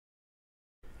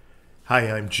Hi,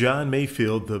 I'm John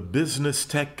Mayfield, the business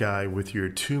tech guy with your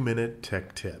 2-minute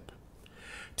tech tip.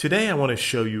 Today I want to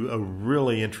show you a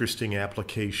really interesting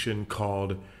application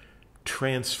called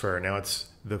Transfer. Now it's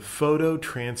the Photo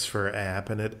Transfer app,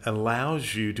 and it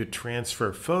allows you to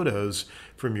transfer photos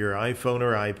from your iPhone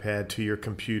or iPad to your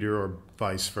computer or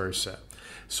vice versa.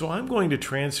 So I'm going to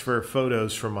transfer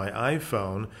photos from my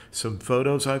iPhone, some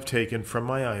photos I've taken from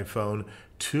my iPhone,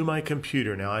 to my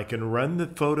computer. Now I can run the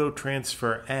Photo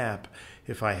Transfer app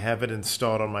if I have it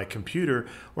installed on my computer,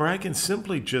 or I can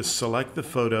simply just select the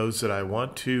photos that I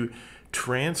want to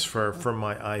transfer from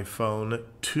my iPhone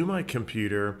to my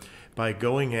computer by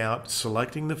going out,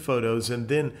 selecting the photos, and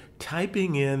then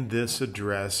typing in this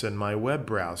address in my web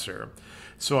browser.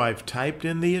 So I've typed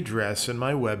in the address in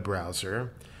my web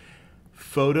browser.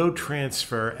 Photo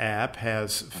Transfer app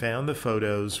has found the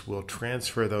photos, will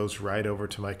transfer those right over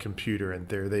to my computer, and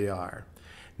there they are.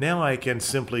 Now I can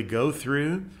simply go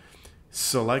through,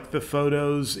 select the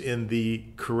photos in the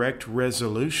correct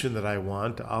resolution that I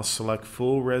want. I'll select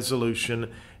full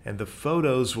resolution, and the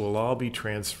photos will all be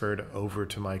transferred over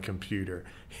to my computer.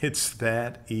 It's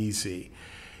that easy.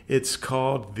 It's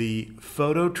called the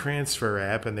Photo Transfer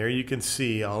app, and there you can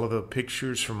see all of the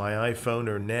pictures from my iPhone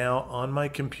are now on my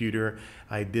computer.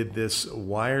 I did this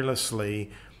wirelessly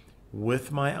with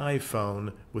my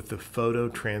iPhone with the Photo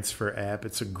Transfer app.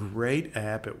 It's a great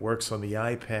app. It works on the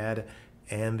iPad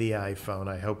and the iPhone.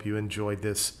 I hope you enjoyed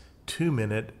this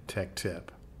 2-minute tech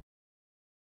tip.